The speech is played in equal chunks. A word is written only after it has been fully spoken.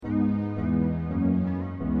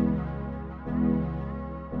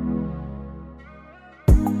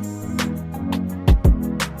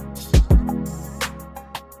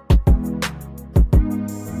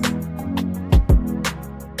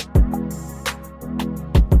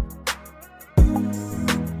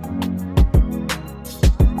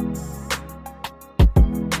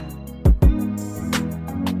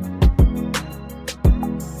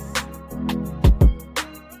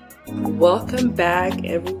back,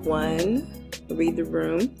 everyone. Read the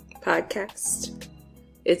Room podcast.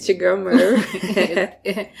 It's your girl, Merv.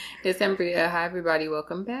 It's Embria. Hi, everybody.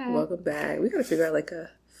 Welcome back. Welcome back. We gotta figure out like a,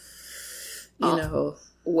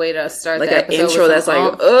 way to start like that an intro that's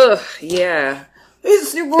like, yeah.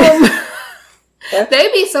 It's your room.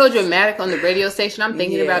 They be so dramatic on the radio station. I'm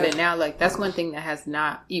thinking about it now. Like, that's one thing that has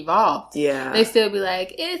not evolved. Yeah. They still be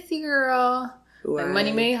like, it's your girl. Right. Like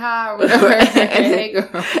Money May High or whatever.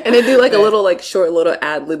 And they do like a little like short little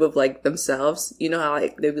ad lib of like themselves. You know how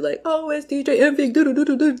like they'd be like, oh, it's DJ Envy do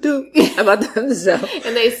about themselves.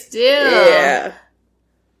 And they still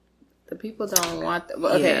the people don't want them.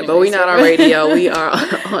 Okay, yeah, anyway, but we're not on radio. We are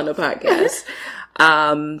on a podcast.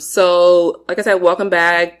 So like I said, welcome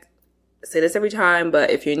back. I say this every time, but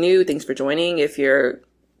if you're new, thanks for joining. If you're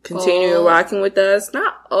continuing rocking with us,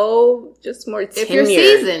 just more tenured. If you're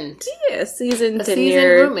seasoned. Yeah, seasoned, a tenured. Seasoned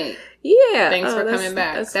roommate. Yeah. Thanks for coming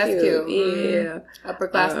back. That's cute. Yeah.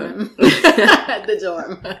 Upperclassmen. The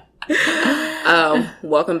dorm.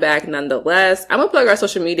 Welcome back nonetheless. I'm gonna plug our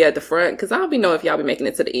social media at the front because I don't know if y'all be making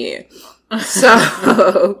it to the end.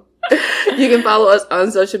 So you can follow us on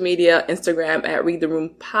social media, Instagram at Read the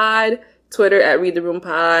Room Pod, Twitter at Read the Room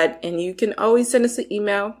Pod, and you can always send us an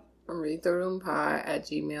email.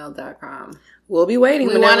 readtheroompod@gmail.com. We'll be waiting.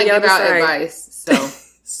 We want to give out advice,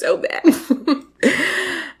 so bad.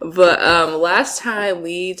 But last time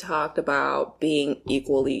we talked about being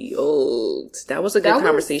equally old. That was a good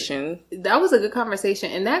conversation. That was a good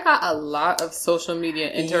conversation, and that got a lot of social media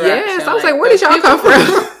interaction. Yes, I was like, where did y'all come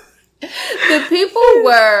from? The people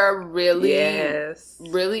were really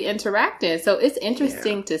interacting. So it's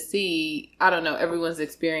interesting to see, I don't know, everyone's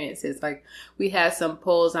experiences. Like, we had some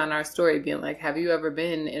polls on our story being like, have you ever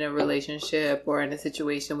been in a relationship or in a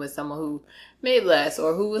situation with someone who made less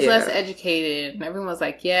or who was less educated? And everyone was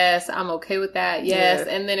like, yes, I'm okay with that. Yes.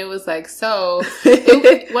 Yeah. And then it was like,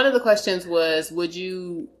 one of the questions was, would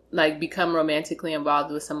you like become romantically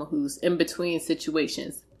involved with someone who's in between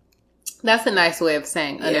situations? That's a nice way of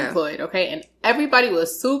saying unemployed, okay? And everybody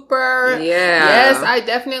was super, yes, I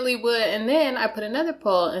definitely would. And then I put another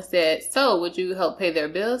poll and said, so would you help pay their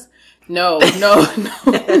bills? No. So,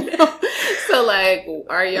 like,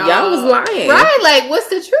 are y'all was lying. Right? Like, what's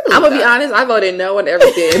the truth? I'm going to be honest, I voted no on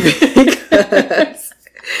everything because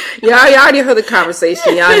y'all already heard the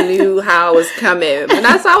conversation. Y'all knew how it was coming. And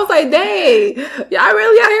that's why I was like, dang, y'all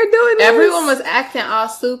really out here doing this? Everyone was acting all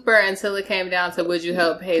super until it came down to, would you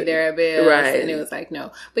help pay their bills? Right. And it was like,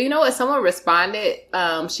 no. But you know what? Someone responded,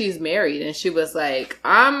 she's married, and she was like,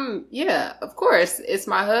 of course, it's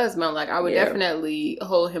my husband. Like, I would definitely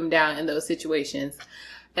hold him down in those situations.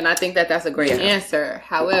 And I think that that's a great answer.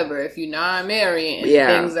 However, if you're not married and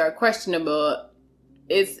things are questionable,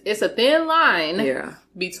 it's a thin line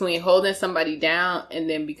between holding somebody down and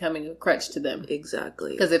then becoming a crutch to them.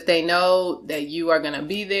 Exactly. Because if they know that you are going to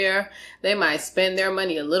be there, they might spend their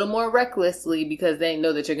money a little more recklessly because they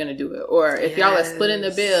know that you're going to do it. Or if y'all are splitting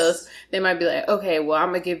the bills, they might be like, okay, well, I'm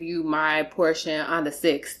going to give you my portion on the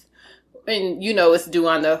 6th. And it's due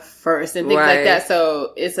on the 1st and things like that.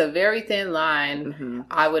 So it's a very thin line. Mm-hmm.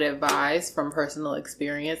 I would advise from personal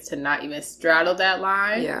experience to not even straddle that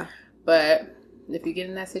line. Yeah. But if you get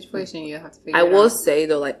in that situation, you have to figure it out. I will say,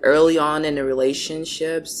 though, like, early on in the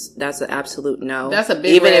relationships, that's an absolute no. That's a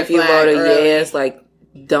big even red if you flag vote a early. yes, like,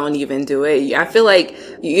 don't even do it. I feel like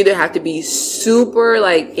you either have to be super,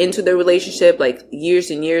 like, into the relationship, like,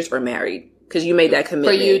 years and years, or married. Because you made that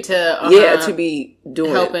commitment. For you to... to be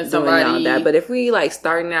helping somebody. That. But if we, like,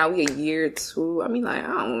 starting out, we a year or two, I mean, like, I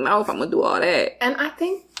don't know if I'm going to do all that. And I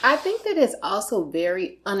think that it's also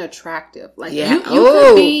very unattractive. Like, you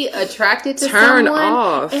could be attracted to someone.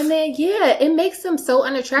 Off. And then, it makes them so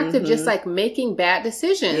unattractive, just, like, making bad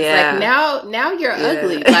decisions. Yeah. Like, now you're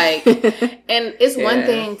ugly. Like, and it's one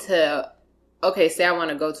thing to... Okay, say I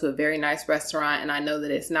want to go to a very nice restaurant and I know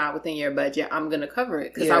that it's not within your budget. I'm going to cover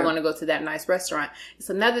it because I want to go to that nice restaurant.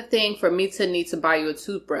 It's another thing for me to need to buy you a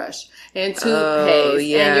toothbrush and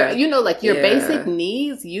toothpaste. And your basic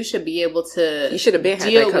needs, you should be able to You should have been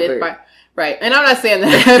had that covered. Right. And I'm not saying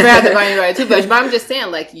that I have to buy you a toothbrush, but I'm just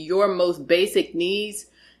saying, like, your most basic needs,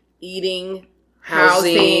 eating,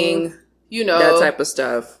 housing, that type of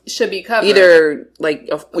stuff should be covered. Either like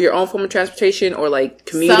your own form of transportation or like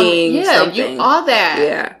commuting, something. All that.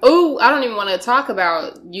 Yeah. Oh, I don't even want to talk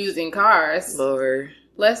about using cars. Lord.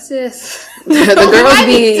 Let's just... the girls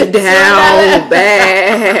be down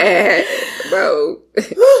bad, bro.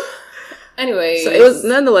 Anyway. So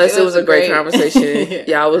it was a great conversation.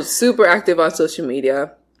 I was super active on social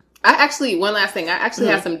media. One last thing. I actually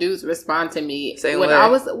had some dudes respond to me.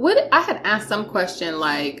 I had asked some question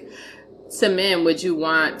like, to men, would you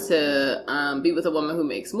want to be with a woman who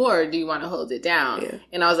makes more, or do you want to hold it down? Yeah.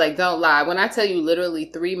 And I was like, don't lie. When I tell you literally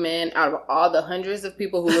 3 men out of all the hundreds of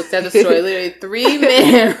people who looked at the story, literally 3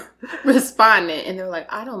 men responded. And they were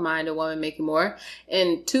like, I don't mind a woman making more.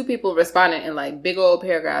 And 2 people responded in like big old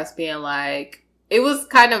paragraphs being like, it was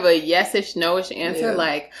kind of a yes-ish, no-ish answer. Yeah.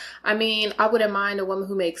 Like, I mean, I wouldn't mind a woman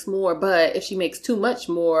who makes more, but if she makes too much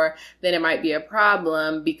more, then it might be a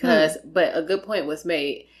problem because, but a good point was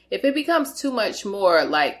made. If it becomes too much more,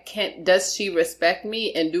 like, does she respect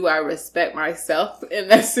me, and do I respect myself in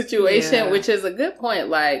that situation? Yeah. Which is a good point.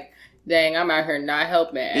 Like, dang, I'm out here not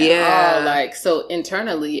helping at all. Like, so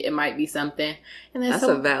internally, it might be something. And then that's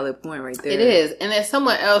a valid point right there. It is. And then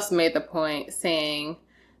someone else made the point saying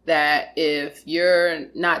that if you're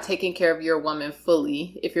not taking care of your woman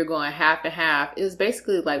fully, if you're going half and half, it was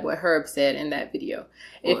basically like what Herb said in that video.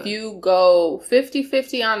 What? If you go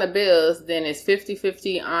 50-50 on the bills, then it's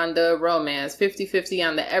 50-50 on the romance, 50-50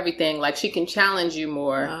 on the everything. Like, she can challenge you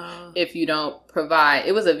more if you don't provide.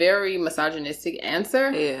 It was a very misogynistic answer.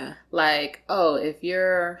 Yeah. Like, oh, if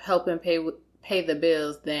you're helping pay the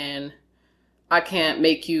bills, then I can't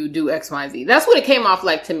make you do X, Y, Z. That's what it came off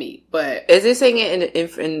like to me. But is it saying it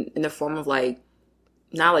in the form of like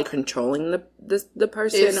not like controlling the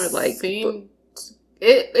person, or like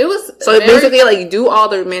it was so basically like do all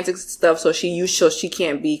the romantic stuff so she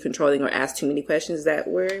can't be controlling or ask too many questions? Is that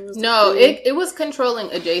where it was? No, it was controlling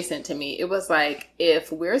adjacent to me. It was like,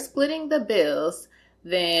 if we're splitting the bills,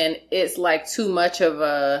 then it's like too much of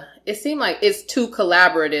it seemed like it's too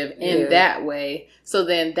collaborative in that way. So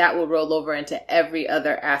then that will roll over into every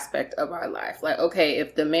other aspect of our life. Like, okay,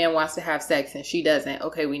 if the man wants to have sex and she doesn't,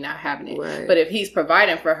 okay, we're not having it. Right. But if he's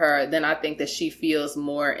providing for her, then I think that she feels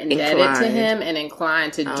more indebted to him and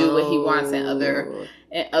inclined to do what he wants in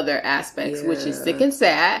other aspects, which is sick and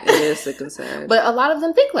sad. It is sick and sad. But a lot of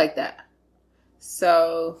them think like that.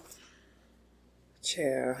 So...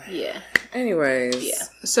 Yeah. Anyways,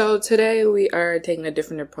 so today we are taking a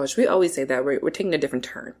different approach. We always say that we're taking a different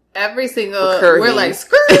turn. Every single we're like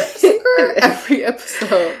skirt every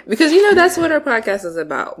episode, because that's what our podcast is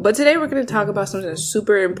about. But today we're going to talk about something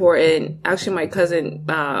super important. Actually, my cousin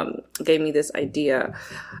gave me this idea.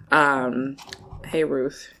 Hey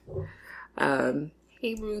Ruth.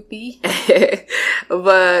 Hey Ruthie.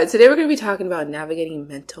 But today we're going to be talking about navigating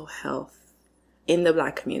mental health in the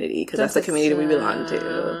Black community, because that's the community we belong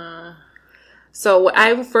to. So what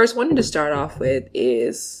I first wanted to start off with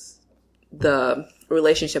is the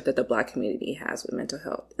relationship that the Black community has with mental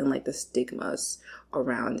health and like the stigmas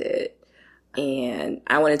around it. And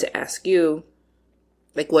I wanted to ask you,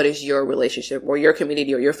 like, what is your relationship or your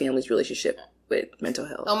community or your family's relationship with mental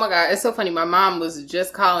health? Oh my God, it's so funny. My mom was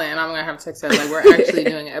just calling, and I'm going to have to text her, like, we're actually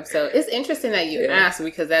doing an episode. It's interesting that you asked,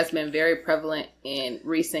 because that's been very prevalent in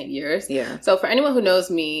recent years. Yeah. So for anyone who knows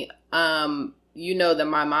me, you know that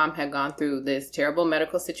my mom had gone through this terrible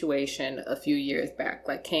medical situation a few years back,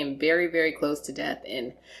 like came very, very close to death,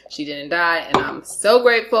 and she didn't die. And I'm so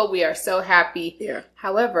grateful. We are so happy. Yeah.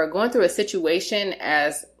 However, going through a situation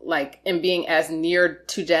as like, and being as near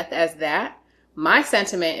to death as that, my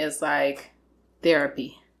sentiment is like,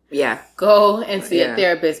 therapy. Yeah. Go and see a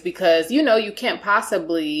therapist, because, you can't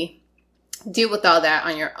possibly deal with all that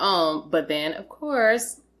on your own. But then, of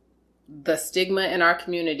course, the stigma in our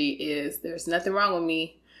community is there's nothing wrong with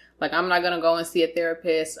me. Like, I'm not going to go and see a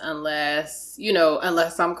therapist unless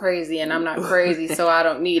I'm crazy, and I'm not crazy, so I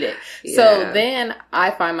don't need it. Yeah. So then I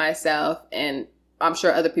find myself, and I'm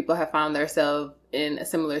sure other people have found themselves in a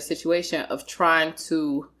similar situation of trying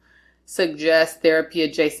to suggest therapy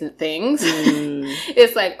adjacent things.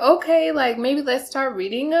 It's like, okay, like maybe let's start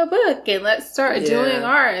reading a book, and let's start doing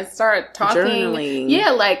art and start talking. Journaling. Yeah,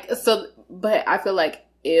 like, so, but I feel like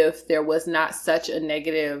if there was not such a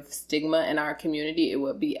negative stigma in our community, it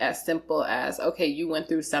would be as simple as, okay, you went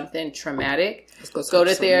through something traumatic, go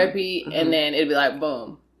to therapy, and then it'd be like,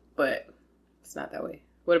 boom. But it's not that way.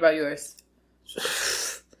 What about yours?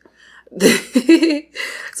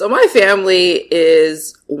 So my family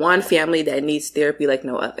is one family that needs therapy like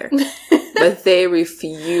no other, but they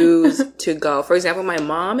refuse to go. For example, my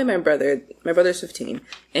mom and my brother's 15,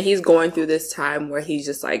 and he's going through this time where he's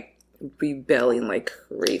just like rebelling like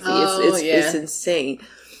crazy. It's insane.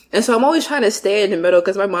 And so I'm always trying to stay in the middle,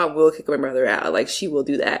 because my mom will kick my brother out. Like, she will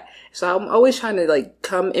do that. So I'm always trying to like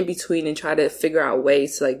come in between and try to figure out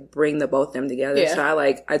ways to like bring the both of them together. Yeah. So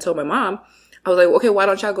I told my mom, I was like, okay, why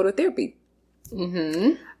don't y'all go to therapy?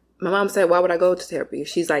 Mm-hmm. My mom said, why would I go to therapy?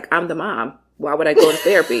 She's like, I'm the mom. Why would I go to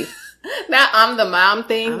therapy? That I'm the mom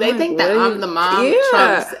thing. They think that I'm the mom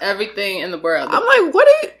trumps everything in the world. I'm like, what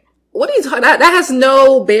are you? what are you talking about? That has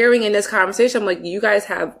no bearing in this conversation. I'm like, you guys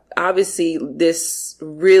have obviously this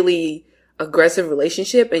really aggressive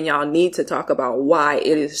relationship and y'all need to talk about why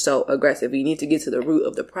it is so aggressive. You need to get to the root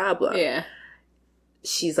of the problem. Yeah.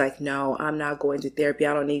 She's like, no, I'm not going to therapy.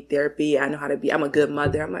 I don't need therapy. I know how to be. I'm a good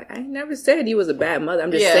mother. I'm like, I never said you was a bad mother.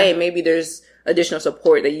 I'm just saying maybe there's additional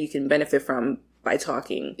support that you can benefit from by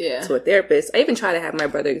talking to a therapist. I even tried to have my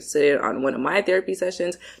brother sit in on one of my therapy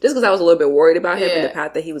sessions just because I was a little bit worried about him and the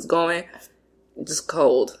path that he was going. Just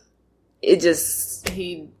cold. It just...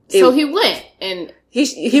 he went and...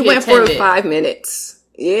 He went for 5 minutes.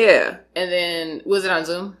 Yeah. And then, was it on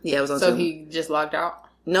Zoom? Yeah, it was on Zoom. So he just logged out?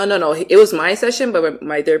 No. It was my session, but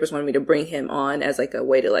my therapist wanted me to bring him on as like a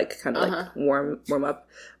way to like kind of like warm up.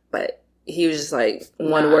 But he was just like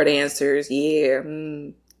one word answers. Yeah.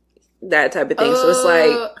 That type of thing. So it's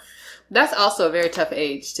like, that's also a very tough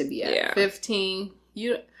age to be at. Yeah. 15.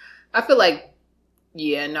 I feel like,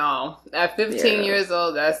 at 15 years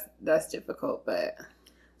old, that's difficult, but.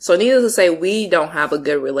 So needless to say, we don't have a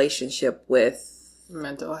good relationship with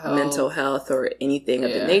mental health or anything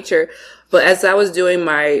of the nature. But as I was doing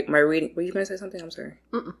my reading, were you going to say something? I'm sorry.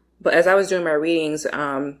 Mm-mm. But as I was doing my readings,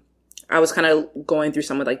 I was kind of going through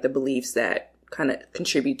some of like the beliefs that kind of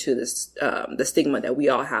contribute to this, the stigma that we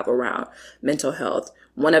all have around mental health.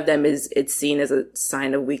 One of them is it's seen as a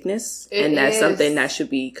sign of weakness. And that's something that should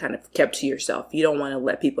be kind of kept to yourself. You don't want to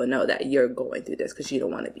let people know that you're going through this because you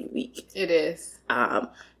don't want to be weak. It is.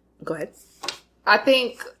 Go ahead. I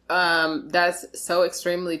think that's so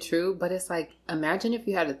extremely true, but it's like, imagine if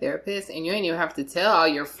you had a therapist and you ain't even have to tell all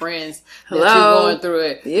your friends that you're going through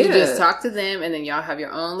it. Yeah. You just talk to them and then y'all have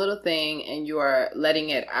your own little thing and you are letting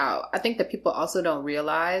it out. I think that people also don't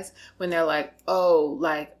realize when they're like, oh,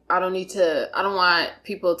 like, I don't want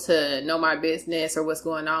people to know my business or what's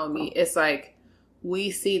going on with me. It's like,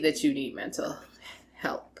 we see that you need mental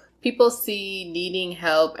help. People see needing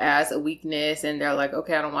help as a weakness and they're like,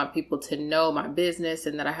 okay, I don't want people to know my business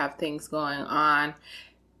and that I have things going on.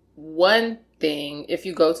 One thing, if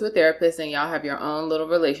you go to a therapist and y'all have your own little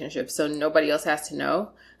relationship so nobody else has to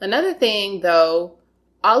know. Another thing though,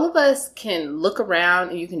 all of us can look around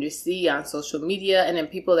and you can just see on social media and then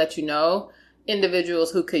people that you know,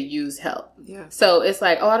 individuals who could use help. Yeah. So it's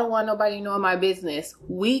like, oh, I don't want nobody knowing my business.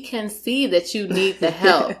 We can see that you need the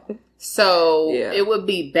help. So it would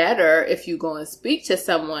be better if you go and speak to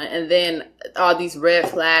someone and then all these red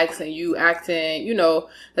flags and you acting,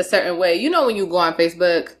 a certain way. When you go on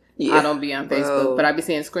Facebook, I don't be on Facebook, but I be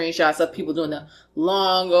seeing screenshots of people doing the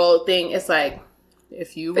long old thing. It's like,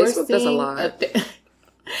 if you were Facebook does a lot.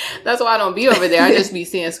 That's why I don't be over there. I just be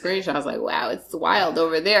seeing screenshots like, wow, it's wild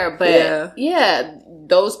over there. But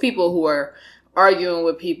those people who are arguing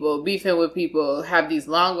with people, beefing with people, have these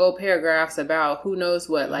long old paragraphs about who knows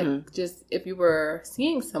what. Like, just if you were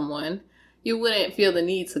seeing someone, you wouldn't feel the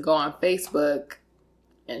need to go on Facebook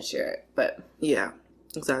and share it. But yeah,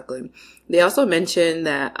 exactly. They also mentioned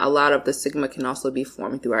that a lot of the stigma can also be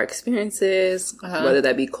formed through our experiences, whether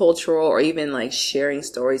that be cultural or even like sharing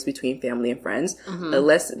stories between family and friends.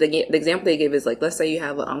 The example they give is like, let's say you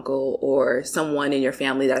have an uncle or someone in your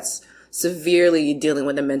family that's severely dealing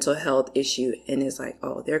with a mental health issue and it's like,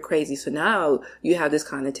 oh, they're crazy. So now you have this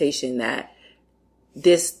connotation that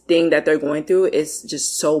this thing that they're going through is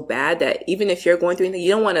just so bad that even if you're going through anything,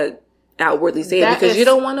 you don't want to outwardly say it because you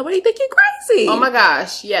don't want nobody to think you're crazy. Oh my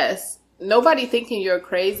gosh, yes. Nobody thinking you're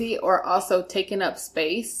crazy or also taking up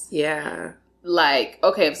space. Yeah. Like,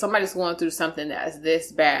 okay, if somebody's going through something that's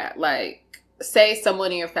this bad, like, say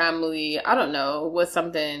someone in your family, I don't know, was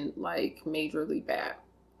something like majorly bad.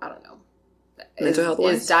 I don't know. Mental health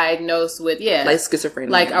is diagnosed with, like schizophrenia.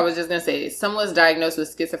 Like I was just going to say, someone's diagnosed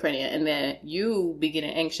with schizophrenia and then you be getting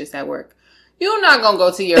anxious at work. You're not going to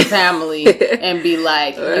go to your family and be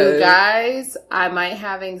like, you guys, I might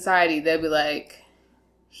have anxiety. They'll be like,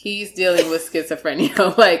 he's dealing with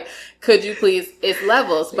schizophrenia. Like, could you please, it's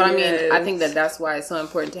levels. But I mean, I think that's why it's so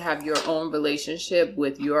important to have your own relationship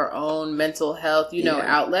with your own mental health,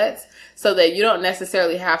 outlets, so that you don't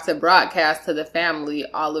necessarily have to broadcast to the family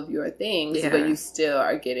all of your things, but you still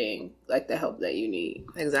are getting like the help that you need.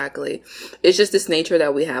 Exactly. It's just this nature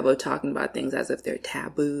that we have of talking about things as if they're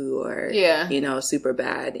taboo or, super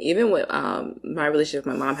bad. Even with my relationship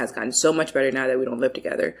with my mom has gotten so much better now that we don't live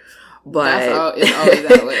together. But it's always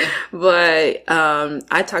that way. But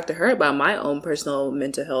I talked to her about my own personal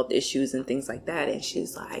mental health issues and things like that, and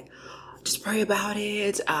she's like, just pray about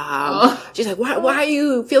it. She's like, why are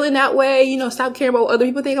you feeling that way? Stop caring about what other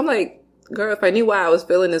people think. I'm like, girl, if I knew why I was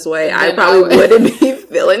feeling this way, I probably wouldn't be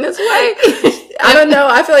feeling this way. I don't know.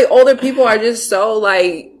 I feel like older people are just so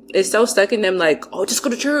like it's so stuck in them, like, oh, just go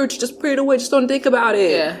to church, just pray it away, just don't think about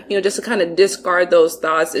it. Yeah. You know, just to kind of discard those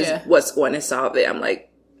thoughts is what's going to solve it. I'm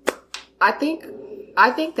like, I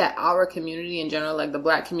think that our community in general, like the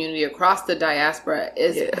Black community across the diaspora,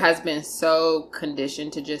 has been so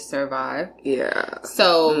conditioned to just survive. Yeah.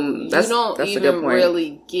 So you don't even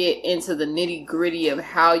really get into the nitty gritty of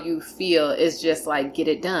how you feel. It's just like, get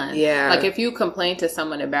it done. Yeah. Like if you complain to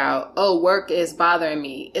someone about, oh, work is bothering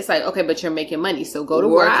me, it's like, okay, but you're making money, so go to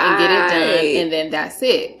work and get it done, and then that's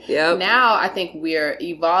it. Yep. Now I think we're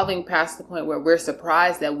evolving past the point where we're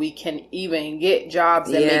surprised that we can even get jobs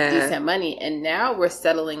that make decent money, and now we're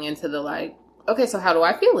settling into the like, okay, so how do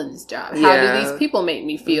I feel in this job? How do these people make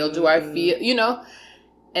me feel? Do I feel, you know?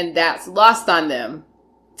 And that's lost on them.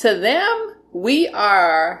 To them, we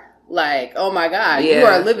are like, oh my God, you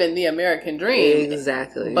are living the American dream.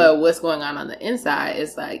 Exactly. But what's going on the inside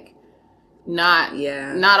is like not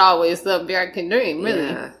always the American dream, really.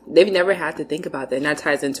 Yeah. They've never had to think about that. And that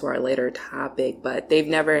ties into our later topic, but they've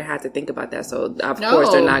never had to think about that. So of course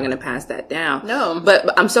they're not going to pass that down. No.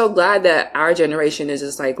 But I'm so glad that our generation is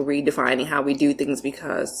just like redefining how we do things,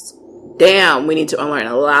 because damn, we need to unlearn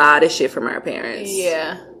a lot of shit from our parents.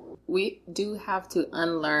 Yeah. We do have to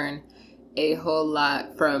unlearn a whole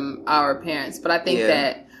lot from our parents. But I think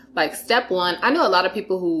that, like, step one, I know a lot of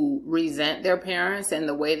people who resent their parents and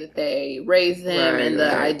the way that they raise them and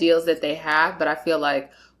the ideals that they have. But I feel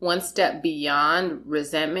like one step beyond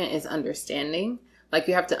resentment is understanding. Like,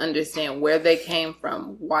 you have to understand where they came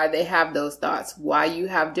from, why they have those thoughts, why you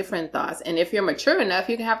have different thoughts. And if you're mature enough,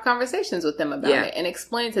 you can have conversations with them about it and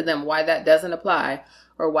explain to them why that doesn't apply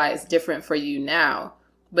or why it's different for you now.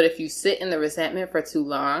 But if you sit in the resentment for too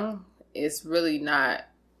long, it's really not...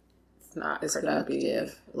 It's going to be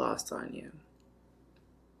lost on you.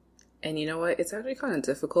 And you know what? It's actually kind of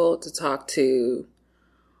difficult to talk to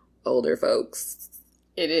older folks.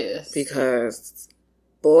 It is. Because,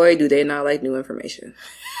 boy, do they not like new information.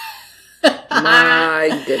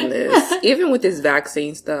 My goodness. Even with this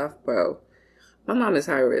vaccine stuff, bro. My mom is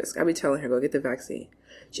high risk. I be telling her, go get the vaccine.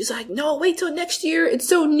 She's like, no, wait till next year. It's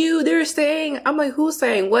so new. They're saying. I'm like, who's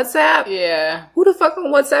saying? WhatsApp? Yeah. Who the fuck on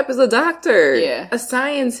WhatsApp is a doctor? Yeah. A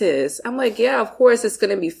scientist. I'm like, yeah, of course it's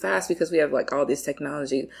going to be fast because we have like all this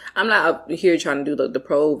technology. I'm not up here trying to do the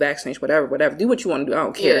pro-vaccination, whatever. Do what you want to do. I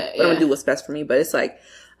don't care. But I'm going to do what's best for me. But it's like,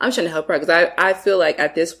 I'm trying to help her because I feel like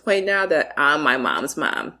at this point now that I'm my mom's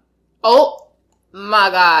mom. Oh. My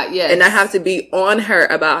God, yes. And I have to be on her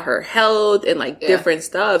about her health and like different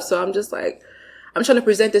stuff. So I'm just like, I'm trying to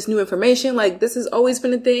present this new information. Like, this has always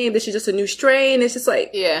been a thing. This is just a new strain. It's just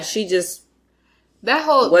like, she just, that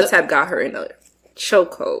whole WhatsApp got her in a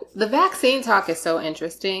chokehold. The vaccine talk is so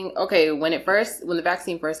interesting. Okay, when the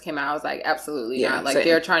vaccine first came out, I was like, absolutely not. Like,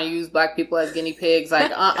 they're trying to use Black people as guinea pigs.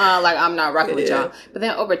 Like, like, I'm not rocking with y'all. But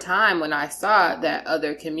then over time, when I saw that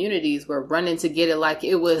other communities were running to get it, like,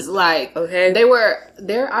 it was like, they were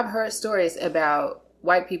there. I've heard stories about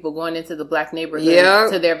white people going into the Black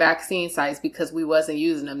neighborhoods to their vaccine sites because we wasn't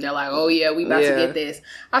using them. They're like, oh yeah, we about to get this.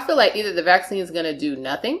 I feel like either the vaccine is going to do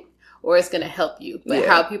nothing or it's going to help you. But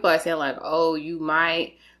how people are saying like, oh, you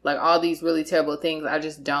might, like all these really terrible things, I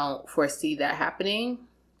just don't foresee that happening.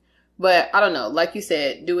 But I don't know. Like you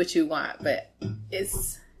said, do what you want. But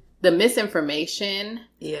it's the misinformation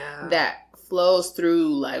that flows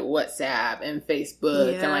through like WhatsApp and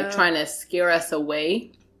Facebook and like trying to scare us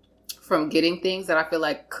away from getting things that I feel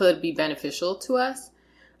like could be beneficial to us.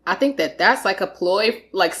 I think that that's like a ploy.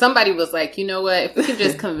 Like somebody was like, you know what? If we can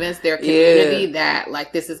just convince their community that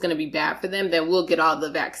like this is going to be bad for them, then we'll get all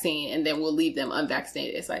the vaccine and then we'll leave them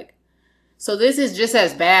unvaccinated. It's like, so this is just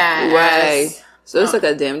as bad. Right. So it's like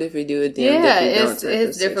a damned if you do, a damned if you don't.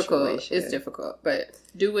 It's difficult. It's difficult, but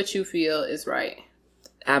do what you feel is right.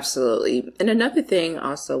 Absolutely. And another thing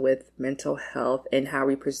also with mental health and how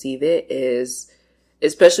we perceive it is,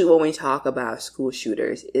 especially when we talk about school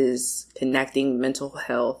shooters, is connecting mental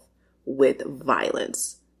health with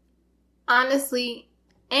violence. Honestly,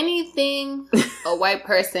 anything a white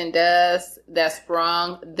person does that's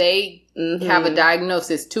wrong, they have a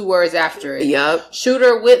diagnosis 2 words after it. Yep.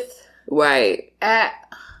 Shooter with... Right.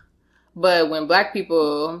 But when Black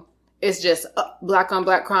people... It's just Black on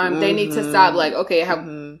Black crime. They need to stop. Like, okay,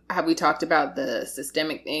 have we talked about the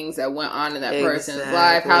systemic things that went on in that person's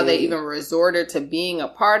life? How they even resorted to being a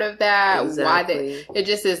part of that? Why they? It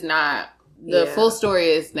just is not. The full story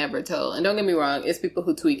is never told. And don't get me wrong, it's people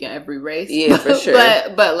who tweak in every race. Yeah, for sure.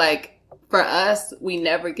 But like for us, we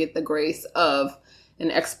never get the grace of an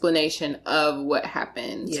explanation of what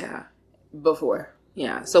happened. Yeah. Before.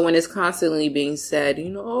 Yeah. So when it's constantly being said,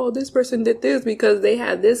 oh, this person did this because they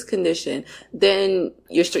had this condition, then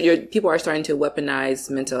your people are starting to weaponize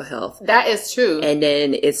mental health. That is true. And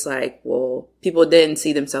then it's like, well, people then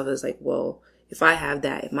see themselves as like, well, if I have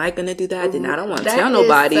that, am I going to do that? Then I don't want to tell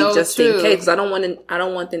nobody just in case. Because I don't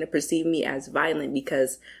want them to perceive me as violent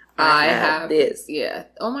because I have this. Yeah.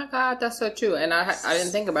 Oh my God, that's so true. And I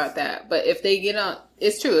didn't think about that. But if they get on,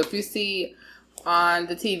 it's true. If you see on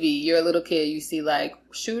the TV, you're a little kid, you see like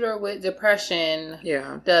shooter with depression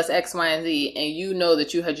does X, Y, and Z, and you know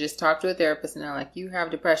that you had just talked to a therapist and they're like, you have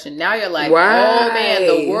depression. Now you're like, right. Oh man,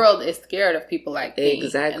 the world is scared of people like me.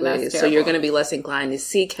 Exactly. So you're going to be less inclined to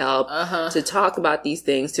seek help, to talk about these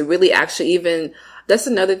things, to really actually even, that's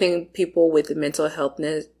another thing people with mental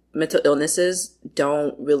illnesses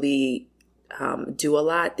don't really do a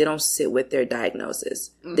lot. They don't sit with their diagnosis.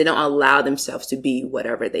 They don't allow themselves to be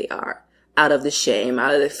whatever they are. Out of the shame,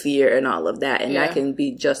 out of the fear, and all of that. And that can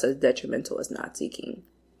be just as detrimental as not seeking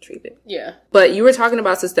treatment. Yeah. But you were talking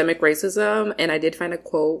about systemic racism, and I did find a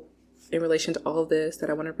quote in relation to all of this that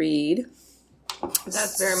I want to read.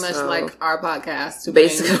 That's very much like our podcast. To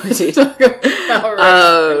basically. Talk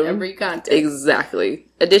about in every context. Exactly.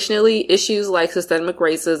 Additionally, issues like systemic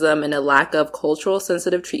racism and a lack of cultural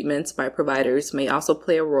sensitive treatments by providers may also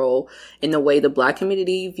play a role in the way the Black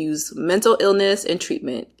community views mental illness and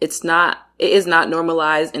treatment. It is not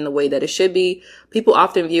normalized in the way that it should be. People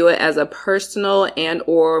often view it as a personal and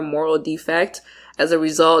or moral defect. As a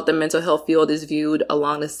result, the mental health field is viewed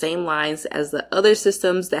along the same lines as the other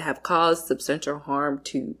systems that have caused substantial harm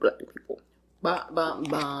to Black people.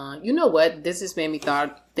 You know what? This just made me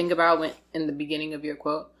think about in the beginning of your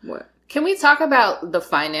quote. What? Can we talk about the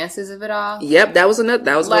finances of it all? Yep, that was one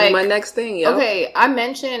of my next thing. Yep. Okay, I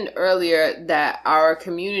mentioned earlier that our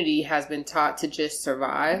community has been taught to just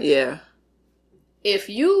survive. Yeah. If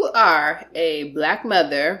you are a Black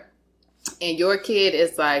mother and your kid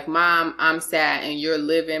is like, Mom, I'm sad, and you're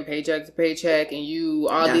living paycheck to paycheck, and you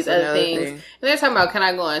all these other things, and they're talking about, can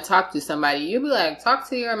I go and talk to somebody? You'll be like, talk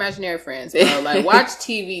to your imaginary friends, bro. Like, watch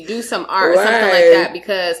TV, do some art, something like that,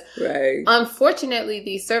 because unfortunately,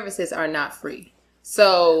 these services are not free.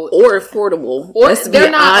 So or affordable. Or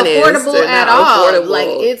they're not affordable at all. Like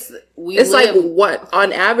it's like what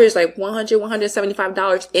on average, like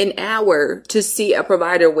 $175 an hour to see a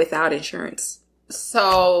provider without insurance.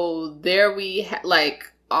 So there we like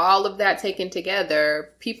all of that taken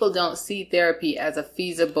together. People don't see therapy as a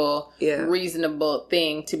feasible, reasonable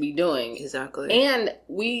thing to be doing. Exactly. And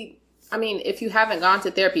if you haven't gone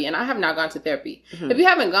to therapy, and I have not gone to therapy, if you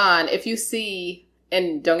haven't gone, if you see.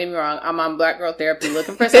 And don't get me wrong, I'm on Black Girl Therapy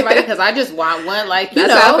looking for somebody because I just want one. Like,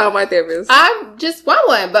 That's how I found my therapist. I just want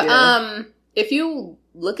one. But if you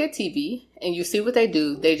look at TV and you see what they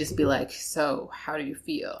do, they just be like, so how do you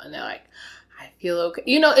feel? And they're like, I feel okay.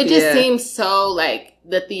 It just seems so like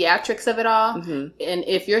the theatrics of it all. And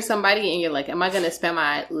if you're somebody and you're like, am I going to spend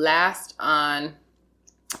my last on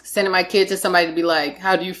sending my kid to somebody to be like,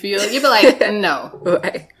 how do you feel? You'd be like, no.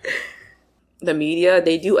 Right. The media,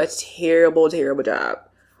 they do a terrible, terrible job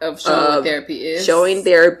of showing what therapy is. Showing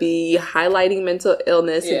therapy, highlighting mental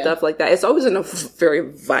illness and stuff like that. It's always in a very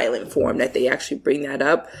violent form that they actually bring that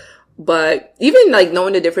up. But even like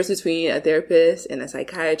knowing the difference between a therapist and a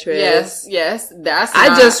psychiatrist. Yes.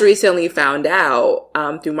 I just recently found out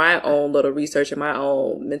through my own little research and my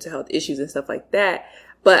own mental health issues and stuff like that.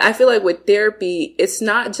 But I feel like with therapy, it's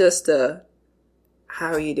not just how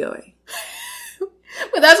are you doing?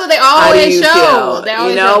 But that's what they always show. They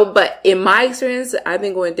always show. But in my experience, I've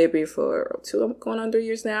been going to therapy for going on 3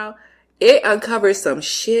 years now. It uncovers some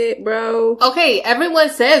shit, bro. Okay, everyone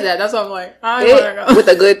says that. That's why I'm like, I want to go. With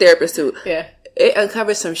a good therapist, too. Yeah. It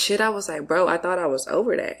uncovers some shit. I was like, bro, I thought I was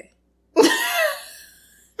over that.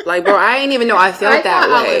 Like, bro, I didn't even know I felt that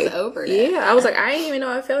way. I was over that. Yeah, I was like, I didn't even know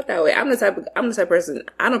I felt that way. I'm the type of person,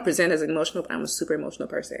 I don't present as emotional, but I'm a super emotional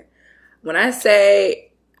person. When I say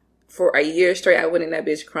for a year straight, I went in that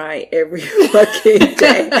bitch crying every fucking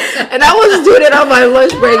day. And I was doing it on my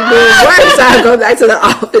lunch break, doing work, so I go back to the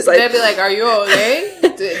office. Like, they'd be like, are you okay?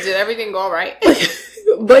 Did everything go all right?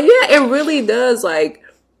 But yeah, it really does, like,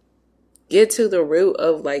 get to the root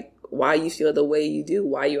of, like, why you feel the way you do,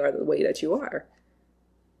 why you are the way that you are.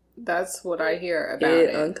 That's what I hear about it.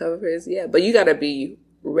 It uncovers, but you gotta be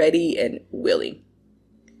ready and willing.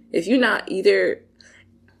 If you're not either,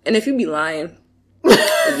 and if you be lying,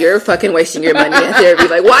 you're fucking wasting your money at therapy.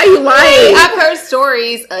 Like, why are you lying? I've heard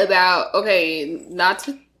stories about, not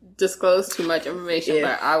to disclose too much information,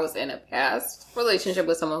 but I was in a past relationship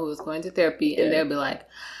with someone who was going to therapy, and they'll be like,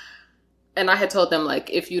 and I had told them,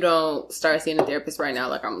 like, if you don't start seeing a therapist right now,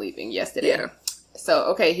 like, I'm leaving yesterday. Yeah. So,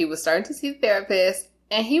 okay, he was starting to see the therapist.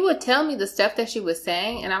 And he would tell me the stuff that she was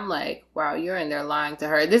saying. And I'm like, wow, you're in there lying to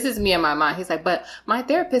her. This is me in my mind. He's like, but my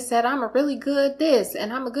therapist said I'm a really good this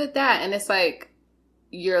and I'm a good that. And it's like,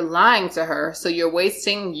 you're lying to her. So you're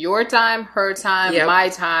wasting your time, her time, my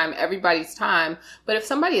time, everybody's time. But if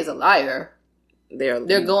somebody is a liar,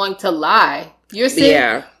 they're going to lie. You're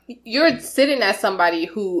sitting as somebody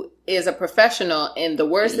who is a professional, and the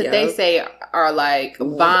words that they say are like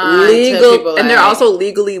bond legal, to people, and they're also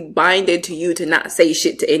legally binded to you to not say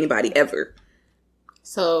shit to anybody ever.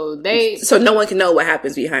 So no one can know what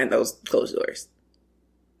happens behind those closed doors.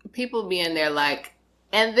 People be in there like,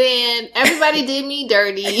 and then everybody did me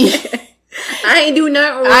dirty. I ain't do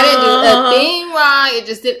nothing wrong. I didn't do a thing wrong. It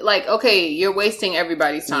just did like, okay, you're wasting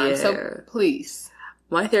everybody's time. So please.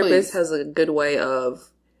 My therapist has a good way of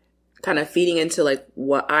kind of feeding into like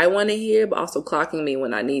what I want to hear, but also clocking me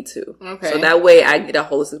when I need to. Okay. So that way I get a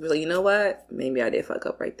holistic, like, you know what? Maybe I did fuck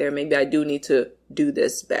up right there. Maybe I do need to do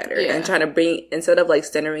this better. Yeah. And trying to bring, instead of like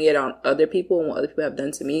centering it on other people and what other people have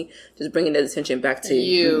done to me, just bringing the attention back to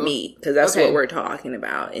me. Because that's what we're talking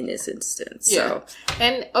about in this instance. Yeah. So.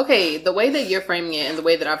 And okay, the way that you're framing it and the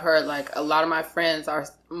way that I've heard, like a lot of my friends are,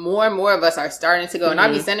 more and more of us are starting to go, and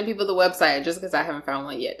I'll be sending people the website just because I haven't found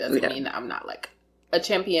one yet. Doesn't mean that I'm not like a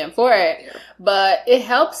champion for it, but it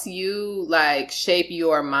helps you like shape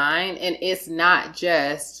your mind, and it's not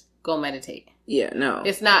just go meditate. Yeah, no.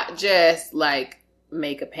 It's not just like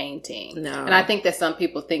make a painting. No. And I think that some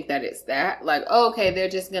people think that it's that. Like, oh, okay, they're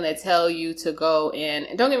just going to tell you to go in.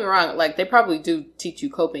 And don't get me wrong, like they probably do teach you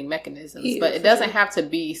coping mechanisms, but it doesn't have to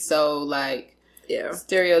be so like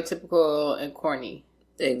stereotypical and corny.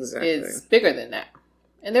 Exactly. It's bigger than that.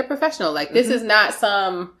 And they're professional. Like this is not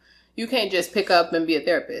some... You can't just pick up and be a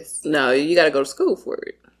therapist. No, you got to go to school for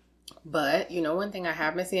it. But, you know, one thing I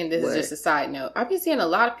have been seeing, this is just a side note. I've been seeing a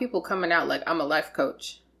lot of people coming out like, I'm a life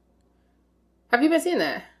coach. Have you been seeing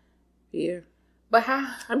that? Yeah. But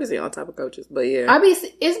how? I've been seeing all type of coaches, but yeah.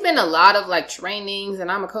 It's been a lot of like trainings, and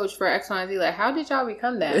I'm a coach for X, Y, and Z. Like, how did y'all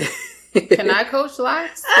become that? Can I coach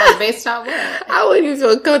life? Like, based on what? I wouldn't even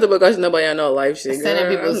feel comfortable coaching nobody I know life shit.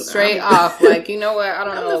 Sending people straight off. Like, you know what? I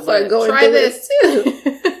don't know, but try this too.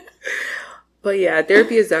 But yeah,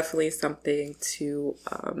 therapy is definitely something to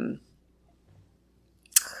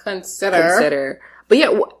consider. But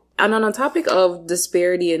yeah, and on the topic of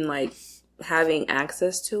disparity and like having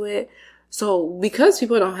access to it, so because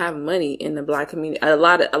people don't have money in the Black community, a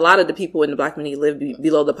lot of the people in the Black community live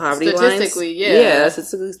below the poverty line.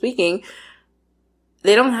 Statistically speaking,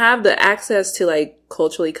 they don't have the access to like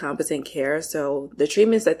culturally competent care. So the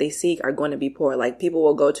treatments that they seek are going to be poor. Like people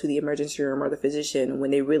will go to the emergency room or the physician when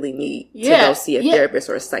they really need to go see a therapist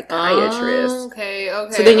or a psychiatrist. Okay.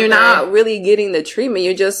 So then you're not really getting the treatment.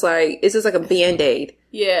 You're just like, it's just like a Band-Aid.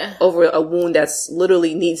 Yeah. Over a wound that's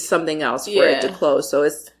literally needs something else for it to close. So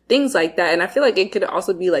it's things like that. And I feel like it could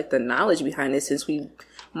also be like the knowledge behind it, since we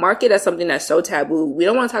mark it as something that's so taboo. We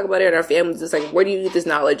don't want to talk about it in our families. It's like, where do you get this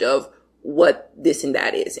knowledge of what this and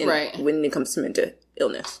that is when it comes to mental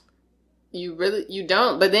illness? You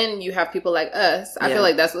don't. But then you have people like us. I feel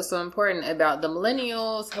like that's what's so important about the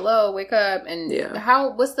millennials. Hello, wake up. And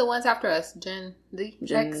what's the ones after us? Gen Z?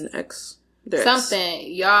 Gen X.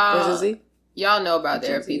 Something. Y'all know about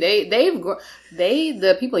therapy.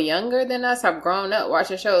 The people younger than us have grown up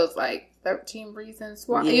watching shows like 13 Reasons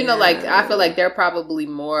Why. You know, like I feel like they're probably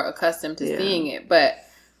more accustomed to seeing it. But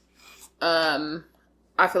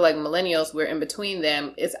I feel like millennials, we're in between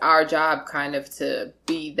them. It's our job kind of to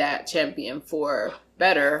be that champion for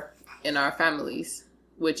better in our families,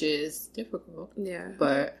 which is difficult. Yeah.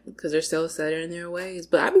 But because they're still set in their ways.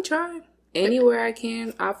 But I be trying anywhere I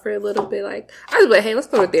can, offer a little bit. Like, I was like, hey, let's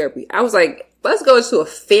go to therapy. I was like, let's go to a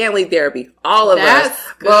family therapy. All of us.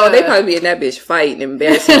 Good. Well, they probably be in that bitch fighting,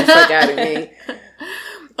 embarrassing the fuck out of me.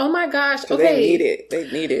 Oh my gosh. Okay. They need it.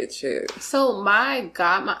 They need it. Shit. So my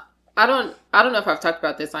God, I don't know if I've talked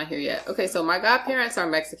about this on here yet. Okay, so my godparents are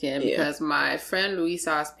Mexican because my friend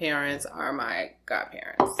Luisa's parents are my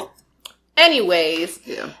godparents. Anyways,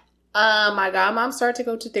 my godmom started to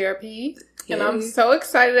go to therapy, and I'm so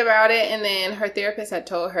excited about it. And then her therapist had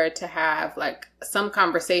told her to have like some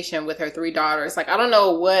conversation with her 3 daughters. Like, I don't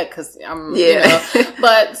know what, because I'm,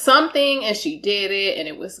 but something, and she did it, and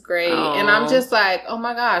it was great. Aww. And I'm just like, oh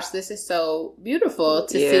my gosh, this is so beautiful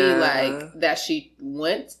to see like that she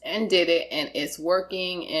went and did it, and it's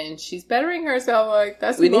working, and she's bettering herself. Like,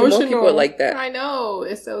 that's emotional. We need more people like that. I know,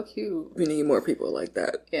 it's so cute. We need more people like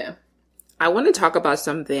that. Yeah. I want to talk about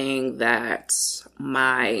something that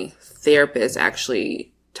my therapist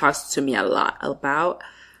actually talks to me a lot about.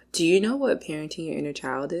 Do you know what parenting your inner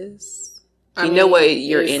child is? Do you know what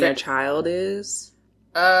your inner child is?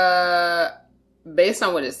 Based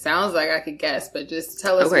on what it sounds like, I could guess, but just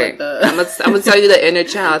tell us what the... I'm gonna tell you the inner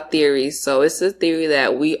child theory. So it's a theory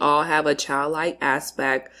that we all have a childlike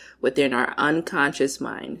aspect within our unconscious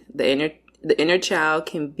mind. The inner child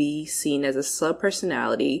can be seen as a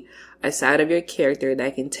sub-personality, a side of your character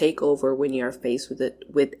that can take over when you are faced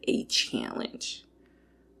with a challenge.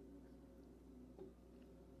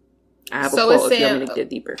 I have a quote if you want me to get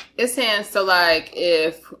deeper. It's saying, so like,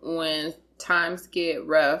 if when times get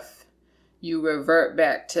rough, you revert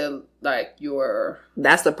back to like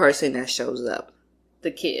That's the person that shows up. The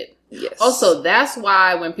kid. Yes. Also, that's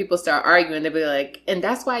why when people start arguing, they'll be like, and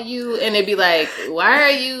that's why and they'd be like, why are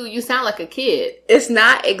you sound like a kid. It's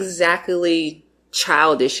not exactly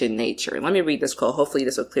childish in nature. Let me read this quote. Hopefully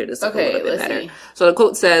this will clear this up a little bit better. See. So the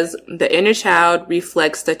quote says, the inner child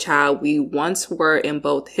reflects the child we once were in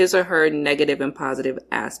both his or her negative and positive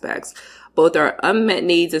aspects. Both our unmet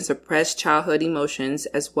needs and suppressed childhood emotions,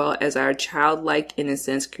 as well as our childlike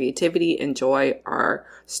innocence, creativity, and joy are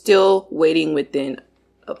still waiting within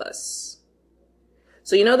of us.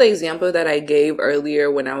 So you know the example that I gave earlier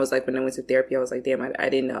when I went to therapy, I was like, damn, I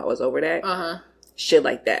didn't know I was over that. Shit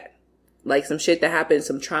like that. Like some shit that happened,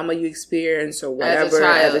 some trauma you experienced or whatever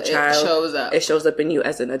as a child. It shows up in you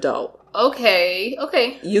as an adult. Okay.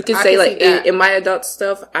 You can say like in my adult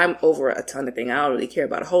stuff, I'm over a ton of things. I don't really care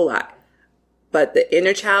about a whole lot. But the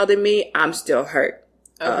inner child in me, I'm still hurt.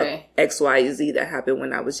 Okay. X, Y, Z that happened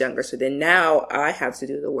when I was younger. So then now I have to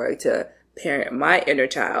do the work to parent my inner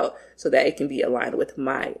child so that it can be aligned with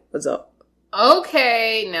my adult.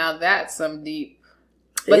 Okay. Now that's some deep.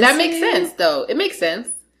 But that makes sense though. It makes sense.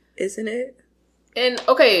 Isn't it? And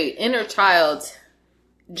okay, inner child,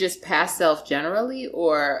 just past self generally,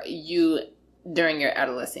 or you during your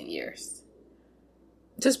adolescent years?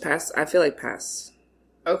 Just past. I feel like past.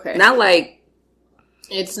 Okay. Not like.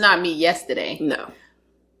 It's not me yesterday. No.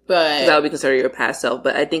 But that would be considered your past self,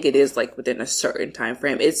 but I think it is like within a certain time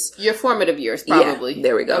frame. It's your formative years, probably. Yeah,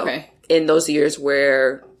 there we go. Okay. In those years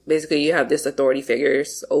where basically you have this authority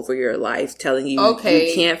figures over your life telling you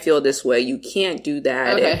you can't feel this way, you can't do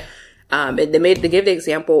that. Okay. And they give the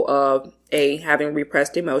example of having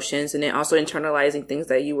repressed emotions and then also internalizing things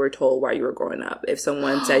that you were told while you were growing up. If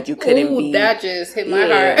someone said you couldn't be, that just hit my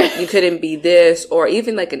heart. You couldn't be this, or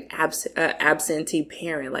even like an absentee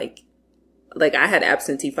parent, like I had an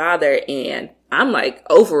absentee father and I'm like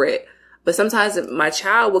over it. But sometimes my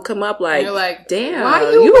child will come up like, you're like, damn,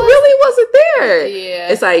 you really wasn't there. Yeah.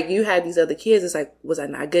 It's like, you had these other kids. It's like, was I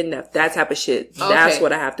not good enough? That type of shit. Okay. That's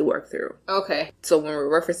what I have to work through. Okay. So when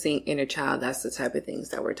we're referencing inner child, that's the type of things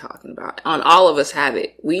that we're talking about. All of us have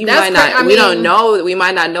it. We don't know. We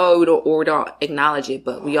might not know it or we don't acknowledge it,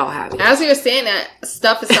 but we all have it. As you're saying that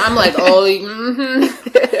stuff, I'm like, oh,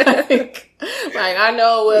 like I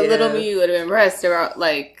know what little me would have impressed about.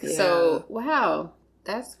 So, wow.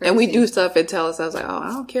 That's crazy. And we do stuff and tell ourselves like, oh, I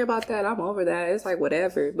don't care about that. I'm over that. It's like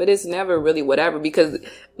whatever. But it's never really whatever, because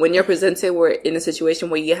when you're presented in a situation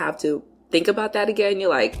where you have to think about that again, you're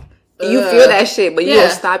like, you feel that shit, but you don't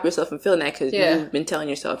stop yourself from feeling that because you've been telling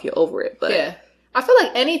yourself you're over it. But I feel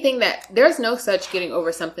like anything there's no such getting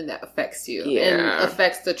over something that affects you and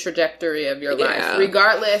affects the trajectory of your life,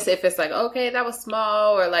 regardless if it's like, okay, that was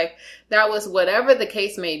small or like that was whatever the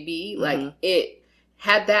case may be. Like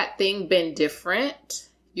had that thing been different,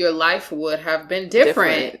 your life would have been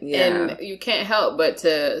different. And you can't help but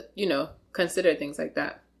to, consider things like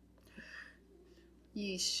that.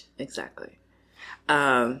 Yeesh. Exactly.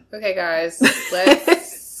 Okay, guys,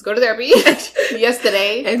 let's go to therapy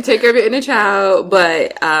yesterday. And take care of your inner child.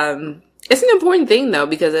 But it's an important thing, though,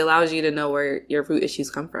 because it allows you to know where your root issues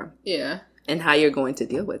come from. Yeah. And how you're going to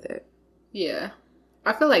deal with it. Yeah.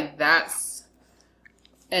 I feel like that's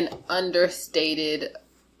an understated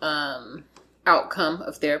outcome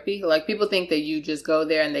of therapy. Like, people think that you just go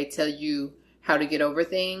there and they tell you how to get over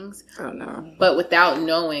things. Oh, no. But without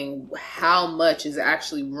knowing how much is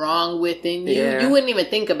actually wrong within you, you wouldn't even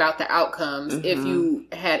think about the outcomes if you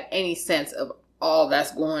had any sense of all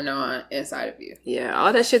that's going on inside of you. Yeah,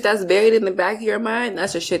 all that shit that's buried in the back of your mind,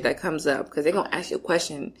 that's the shit that comes up. Because they're going to ask you a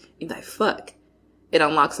question, you're like, fuck. It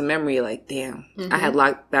unlocks a memory like, damn, I had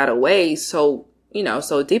locked that away so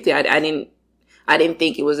deeply. I didn't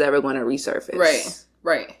think it was ever going to resurface.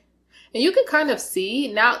 Right. And you can kind of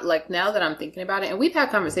see now that I'm thinking about it, and we've had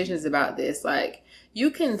conversations about this, like,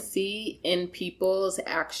 you can see in people's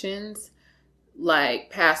actions, like,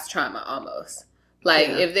 past trauma almost. Like,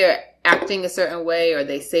 if they're acting a certain way or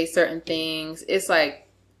they say certain things, it's like,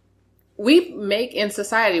 we make in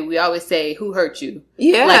society, we always say, "Who hurt you?"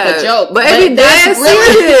 Yeah, like a joke. But every that's day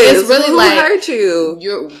it's really who like hurt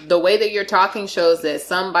you. The way that you're talking shows that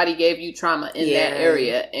somebody gave you trauma in that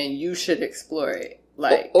area, and you should explore it.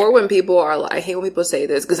 Like, or when people are like, I hate when people say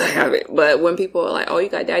this because I have it, but when people are like, "Oh, you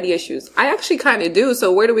got daddy issues," I actually kind of do.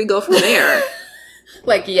 So where do we go from there?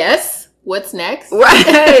 Like, yes. What's next? Right.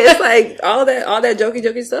 It's like all that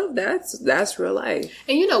jokey stuff. That's real life.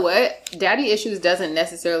 And you know what? Daddy issues doesn't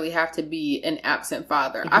necessarily have to be an absent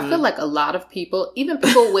father. I feel like a lot of people, even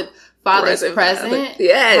people with fathers present,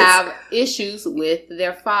 have issues with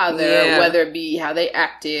their father, whether it be how they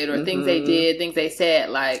acted or things they did, things they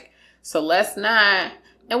said. Like, so let's not.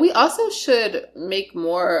 And we also should make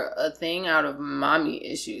more a thing out of mommy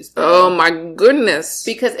issues. Oh my goodness.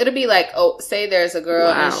 Because it'll be like, oh, say there's a girl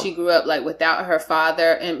and she grew up like without her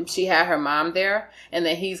father and she had her mom there and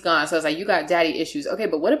then he's gone. So it's like, you got daddy issues. Okay,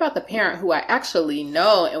 but what about the parent who I actually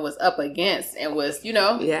know and was up against and was, you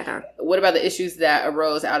know? Yeah. What about the issues that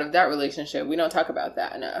arose out of that relationship? We don't talk about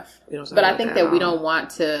that enough. But I think that we don't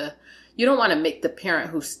want to... You don't want to make the parent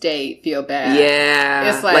who stayed feel bad.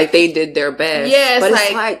 Yeah. It's like they did their best. Yeah, but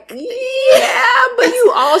it's like, yeah, but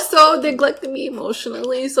you also neglected me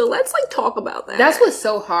emotionally. So let's like talk about that. That's what's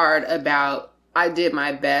so hard about I did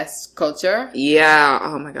my best culture. Yeah.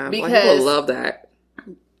 Oh my God. Because people love that.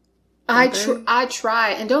 I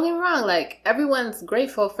try. And don't get me wrong. Like everyone's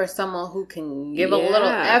grateful for someone who can give a little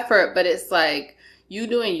effort. But it's like you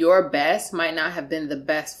doing your best might not have been the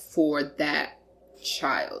best for that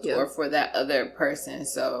child or for that other person.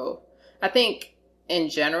 So I think in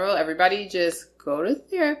general everybody just go to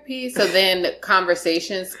therapy so then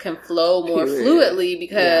conversations can flow more fluidly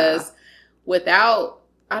because without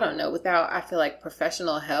I feel like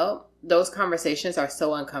professional help, those conversations are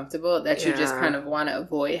so uncomfortable that you just kind of want to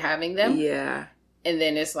avoid having them. Yeah. And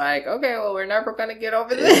then it's like, okay, well, we're never going to get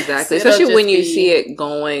over this. Exactly. Especially when you see it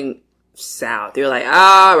going south. You're like,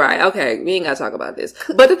 all right, okay, we ain't got to talk about this.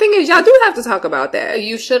 But the thing is, y'all do have to talk about that.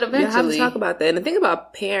 You should eventually. You have to talk about that. And the thing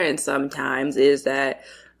about parents sometimes is that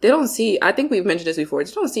they don't see, I think we've mentioned this before,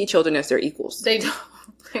 they don't see children as their equals. They don't.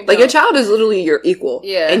 Like, your child is literally your equal.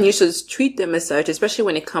 Yeah. And you should treat them as such, especially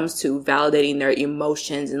when it comes to validating their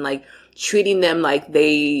emotions and, like, treating them like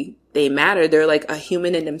they matter. They're like a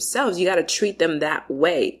human in themselves. You got to treat them that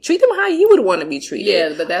way. Treat them how you would want to be treated.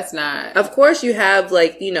 Yeah, but that's not. Of course, you have,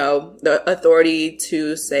 like, you know, the authority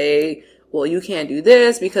to say, well, you can't do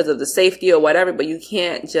this because of the safety or whatever, but you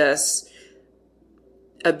can't just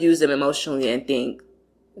abuse them emotionally and think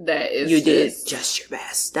that is you did just your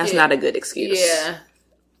best. That's not a good excuse. Yeah.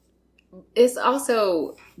 It's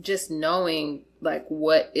also just knowing, like,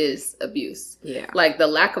 what is abuse. Yeah. Like, the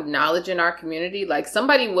lack of knowledge in our community. Like,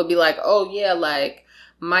 somebody would be like, oh, yeah, like,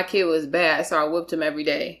 my kid was bad, so I whipped him every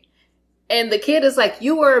day. And the kid is like,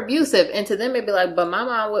 you were abusive. And to them, it'd be like, but my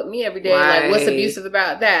mom whipped me every day. Right. Like, what's abusive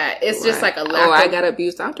about that? It's just like a lack of... I got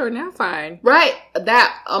abused. I turned out fine. Right.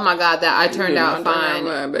 That, oh my God, that I turned out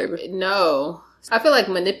fine. Baby. No. I feel like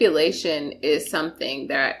manipulation is something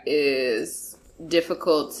that is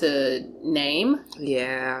difficult to name.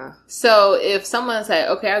 Yeah. So if someone's like,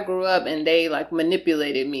 okay, I grew up and they like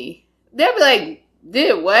manipulated me, they'll be like,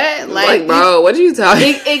 did what? Like bro, what are you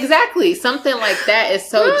talking? Exactly. Something like that is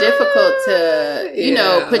so difficult to, you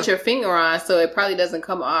know, put your finger on. So it probably doesn't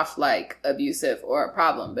come off like abusive or a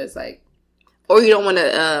problem, but it's like, or you don't want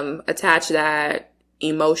to attach that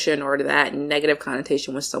emotion or that negative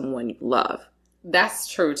connotation with someone you love.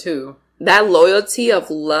 That's true too. That loyalty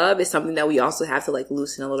of love is something that we also have to like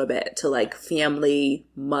loosen a little bit to like family,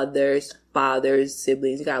 mothers, fathers,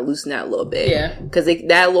 siblings. You gotta loosen that a little bit. Yeah. Because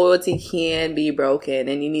that loyalty can be broken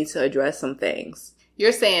and you need to address some things.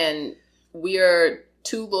 You're saying we are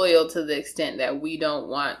too loyal to the extent that we don't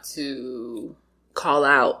want to call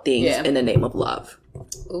out things in the name of love.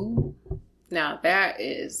 Ooh. Now that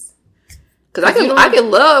is... Because I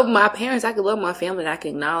can love my parents, I can love my family, and I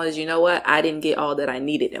can acknowledge, you know what, I didn't get all that I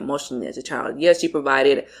needed emotionally as a child. Yes, you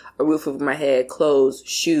provided a roof over my head, clothes,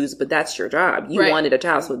 shoes, but that's your job. You wanted a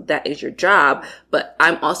child, so that is your job. But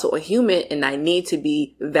I'm also a human, and I need to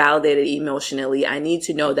be validated emotionally. I need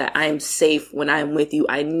to know that I'm safe when I'm with you.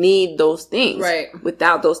 I need those things. Right.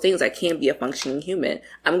 Without those things, I can't be a functioning human.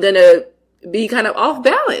 I'm going to be kind of off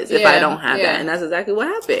balance if I don't have that. And that's exactly what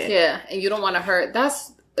happened. Yeah, and you don't want to hurt.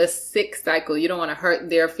 That's a sick cycle. You don't want to hurt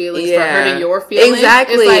their feelings for hurting your feelings.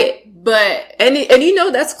 Exactly. It's like, but and you know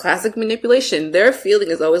that's classic manipulation. Their feeling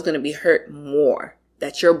is always going to be hurt more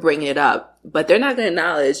that you're bringing it up, but they're not going to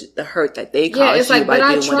acknowledge the hurt that they caused it's like, you by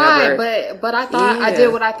but doing whatever. But I thought I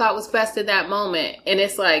did what I thought was best in that moment, and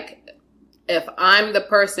it's like if I'm the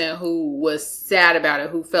person who was sad about it,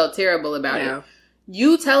 who felt terrible about it.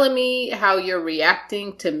 you telling me how you're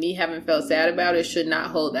reacting to me having felt sad about it should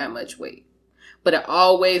not hold that much weight. But it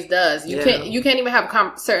always does. You can't even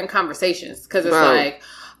have certain conversations because it's like,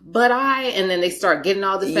 but and then they start getting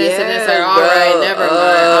all defensive and it's like, all right, never mind.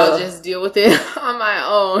 I'll just deal with it on my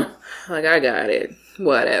own. Like, I got it.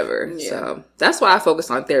 Whatever. Yeah. So that's why I focus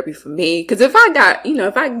on therapy for me. Because if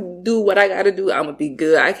I do what I got to do, I'm going to be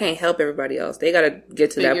good. I can't help everybody else. They got to get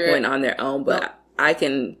to that point on their own. But I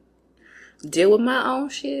can deal with my own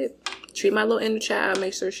shit. Treat my little inner child.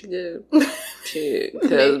 Make sure she good. Shit.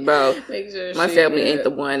 Because, bro, my family ain't the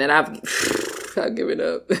one. And I've given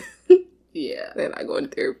up. Yeah. Then I go in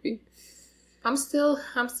therapy. I'm still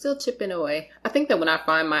chipping away. I think that when I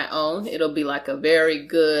find my own, it'll be like a very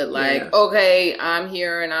good, like, okay, I'm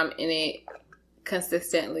here and I'm in it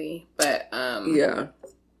consistently. But yeah,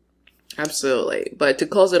 absolutely. But to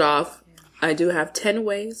close it off, I do have 10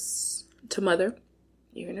 ways to mother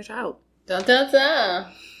your inner child. Dun, dun,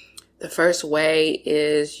 dun. The first way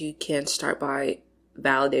is you can start by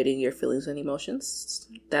validating your feelings and emotions.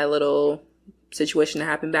 That little situation that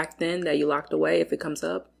happened back then that you locked away, if it comes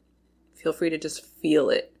up, feel free to just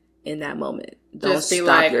feel it in that moment. Don't just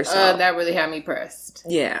stop yourself. That really had me pressed.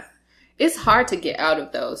 Yeah. It's hard to get out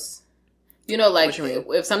of those. You know, like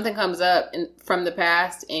if something comes up from the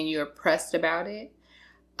past and you're pressed about it,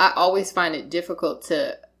 I always find it difficult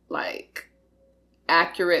to like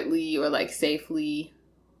accurately or like safely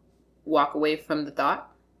walk away from the thought.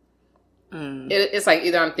 It's like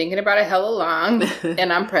either I'm thinking about it hella long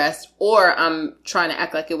and I'm pressed, or I'm trying to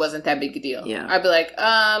act like it wasn't that big a deal. Yeah. I'd be like,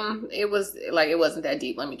 it wasn't that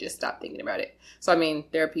deep. Let me just stop thinking about it. So, I mean,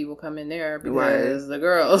 therapy will come in there because the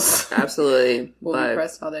girls absolutely will be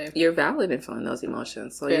pressed all day. You're valid in feeling those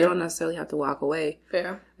emotions. So you don't necessarily have to walk away.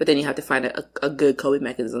 Fair. But then you have to find a good coping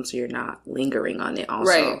mechanism so you're not lingering on it also.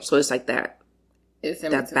 Right. So it's like that. It's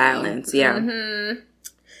that balance. Yeah. Mm-hmm.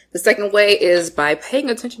 The second way is by paying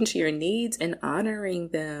attention to your needs and honoring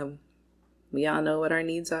them. We all know what our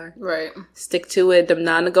needs are. Right. Stick to it. Them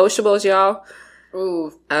non-negotiables, y'all.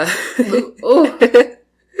 Ooh. Ooh.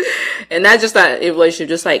 And not just that in relationship,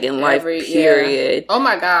 just like in life, period. Yeah. Oh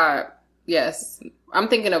my God. Yes. I'm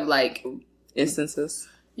thinking of like instances.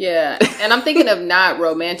 Yeah. And I'm thinking of not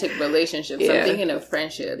romantic relationships. I'm thinking of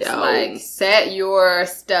friendships. Like set your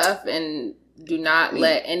stuff and do not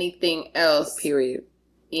let anything else. Period.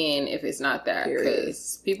 In if it's not that,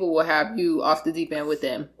 because people will have you off the deep end with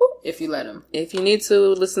them if you let them. If you need to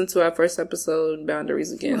listen to our first episode,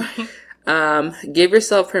 Boundaries again, give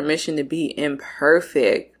yourself permission to be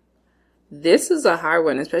imperfect. This is a hard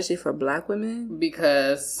one, especially for Black women,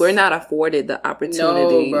 because we're not afforded the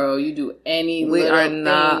opportunity. No, bro, you do any. We are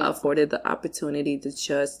not afforded the opportunity to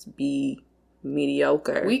just be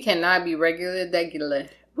mediocre. We cannot be regular.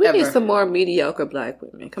 We need some more mediocre Black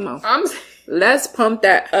women. Come on. Let's pump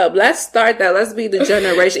that up. Let's start that. Let's be the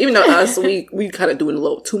generation. Even though us, we kind of doing a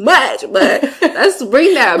little too much, but let's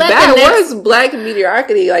bring that back. Where's Black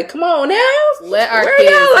mediocrity? Like, come on now. Let our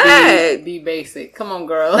kids be basic. Come on,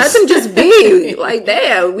 girls. Let them just be. Like,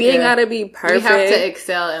 damn, we ain't gotta be perfect. We have to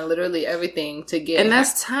excel in literally everything to get. And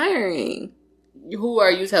that's tiring. Who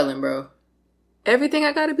are you telling, bro? Everything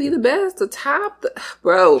I gotta be the best, the top.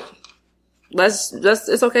 Bro.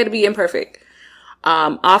 It's okay to be imperfect.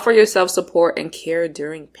 Offer yourself support and care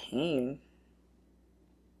during pain.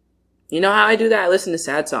 You know how I do that? I listen to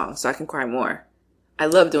sad songs so I can cry more. I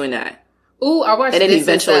love doing that. Ooh, I watch. And then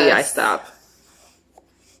eventually I stop.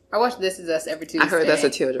 I watch This Is Us every Tuesday. I heard that's a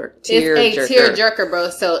tearjerker. It's a tearjerker, bro.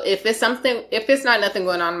 So if it's not nothing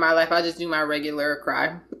going on in my life, I'll just do my regular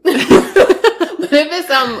cry. But if it's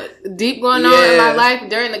something deep going on in my life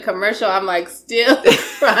during the commercial, I'm like still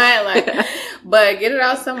crying, like, but get it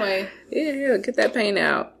out some way. Yeah, get that pain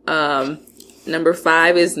out. Number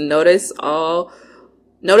 5 is notice all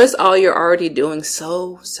you're already doing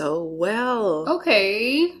so well.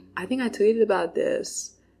 Okay. I think I tweeted about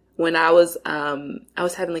this when I was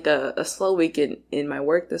having like a slow week in my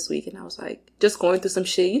work this week, and I was like just going through some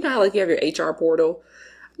shit. You know how like you have your HR portal,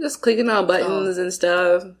 just clicking on buttons and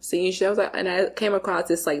stuff, seeing shit. I was like, and I came across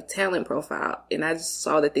this like talent profile, and I just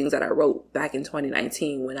saw the things that I wrote back in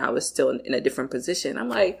 2019 when I was still in a different position. I'm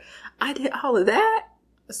like, I did all of that.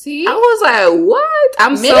 See, I was like, what?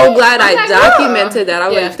 I'm so glad I documented that. I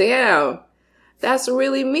was like, damn, that's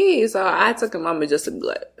really me. So I took a moment just to be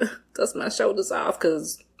like, dust my shoulders off,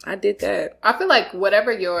 because I did that. I feel like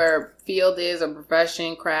whatever your field is, or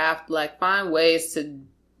profession, craft, like find ways to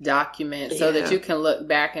document so that you can look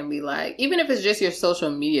back and be like, even if it's just your social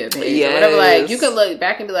media page or whatever, like you can look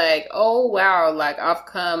back and be like, oh wow, like I've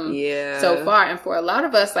come so far. And for a lot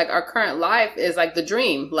of us, like our current life is like the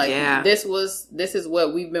dream. Like this is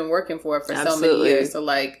what we've been working for so many years. So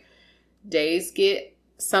like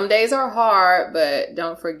some days are hard, but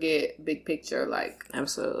don't forget big picture. Like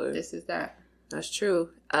absolutely, this is that. That's true.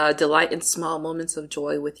 Delight in small moments of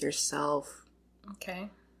joy with yourself. Okay.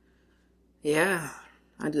 Yeah.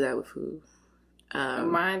 I do that with food.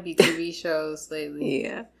 Mine be TV shows lately.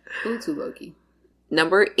 Yeah. Food too low-key.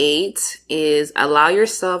 Number 8 is allow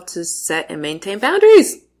yourself to set and maintain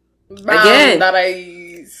boundaries. Again,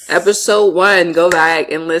 episode 1, go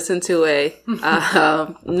back and listen to it.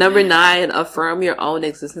 Number 9, affirm your own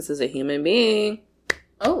existence as a human being.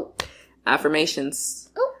 Oh.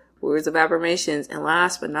 Affirmations. Oh. Words of affirmations. And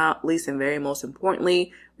last but not least, and very most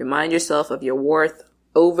importantly, remind yourself of your worth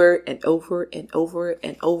over and over and over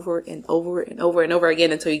and over and over and over and over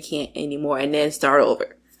again until you can't anymore, and then start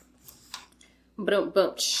over. Boom,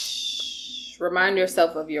 boom. Remind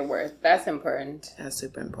yourself of your worth. That's important. That's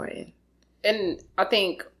super important. And I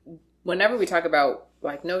think whenever we talk about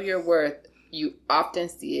like know your worth, you often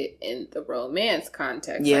see it in the romance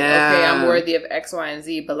context. Yeah. Like, okay, I'm worthy of X, Y, and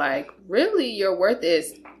Z, but like really your worth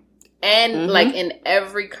is, and like in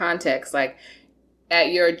every context, like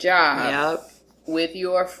at your job. Yep. With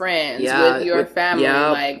your friends, with your family,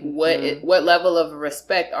 like what level of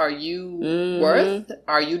respect are you worth?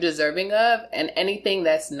 Are you deserving of? And anything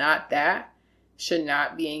that's not that should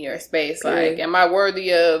not be in your space. Like, am I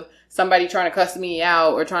worthy of somebody trying to cuss me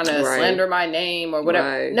out or trying to slander my name or whatever?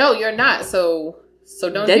 Right. No, you're not. So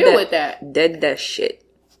don't deal with that. Dead that shit.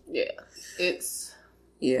 Yeah,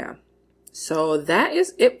 yeah. So that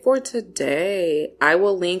is it for today. I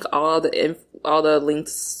will link all the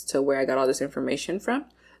links to where I got all this information from,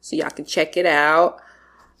 so y'all can check it out.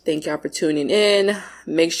 Thank y'all for tuning in.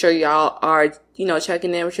 Make sure y'all are,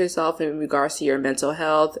 checking in with yourself in regards to your mental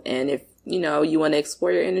health. And if, you want to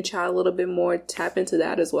explore your inner child a little bit more, tap into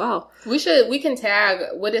that as well. We can tag,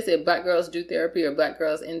 what is it? Black Girls Do Therapy or Black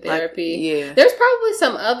Girls in Therapy. Yeah. There's probably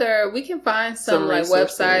some other, we can find some like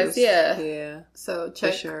websites. Yeah. Yeah. So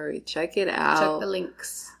check. For sure. Check it out. Check the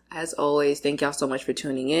links. As always, thank y'all so much for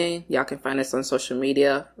tuning in. Y'all can find us on social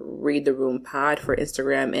media, Read the Room Pod for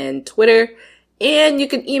Instagram and Twitter. And you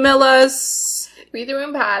can email us.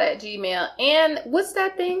 readtheroompod@gmail. And what's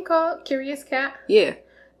that thing called? Curious Cat? Yeah.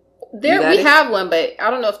 We have one, but I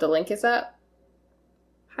don't know if the link is up.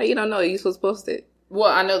 How you don't know? You supposed to post it.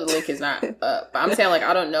 Well, I know the link is not up. But I'm saying, like,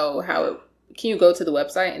 I don't know how it... Can you go to the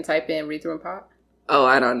website and type in Read the Room Pod? Oh,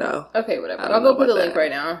 I don't know. Okay, whatever. I'll go put the link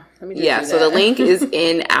right now. Let me just so the link is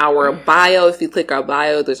in our bio. If you click our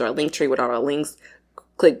bio, there's our link tree with all our links.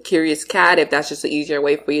 Click Curious Cat if that's just an easier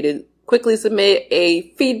way for you to quickly submit a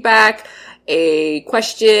feedback, a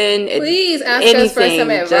question. Please ask us for some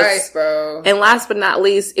advice, bro. And last but not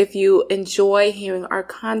least, if you enjoy hearing our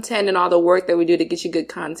content and all the work that we do to get you good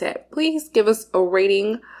content, please give us a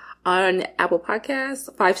rating on Apple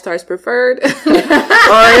Podcasts, 5 stars preferred, or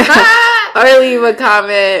leave a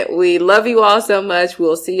comment. We love you all so much.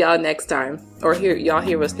 We'll see y'all next time, or y'all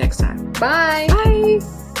hear us next time. Bye.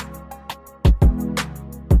 Bye.